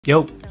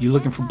Yo, you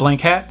looking for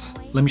blank hats?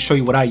 Let me show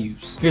you what I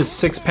use.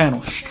 Here's a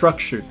 6-panel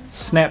structured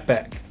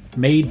snapback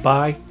made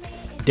by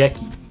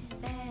Decky.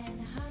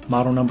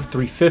 Model number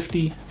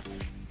 350.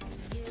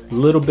 A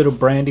little bit of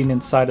branding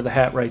inside of the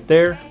hat right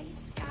there.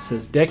 It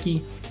says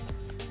Decky.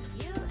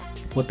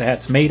 What the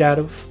hat's made out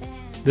of.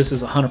 This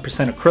is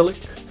 100%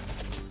 acrylic.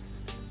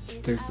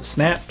 There's the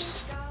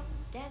snaps.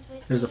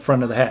 There's the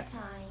front of the hat.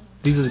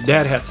 These are the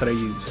dad hats that I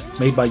use,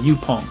 made by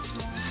Upong.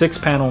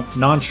 6-panel,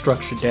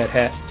 non-structured dad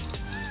hat.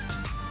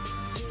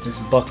 There's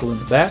the buckle in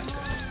the back.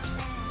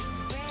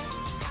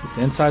 What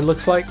the inside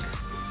looks like.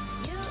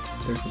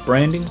 There's the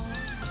branding.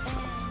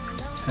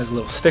 Has a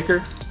little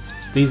sticker.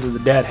 These are the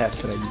dad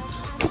hats that I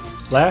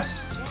use.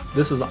 Last,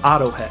 this is an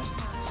auto hat.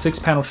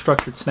 6-panel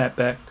structured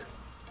snapback.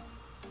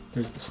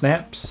 There's the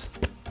snaps.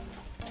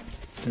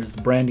 There's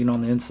the branding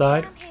on the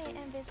inside.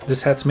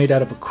 This hat's made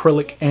out of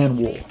acrylic and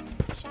wool.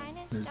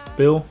 There's the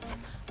bill.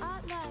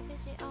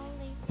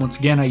 Once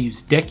again, I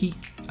use Decky,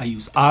 I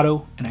use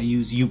Otto, and I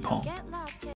use Upong.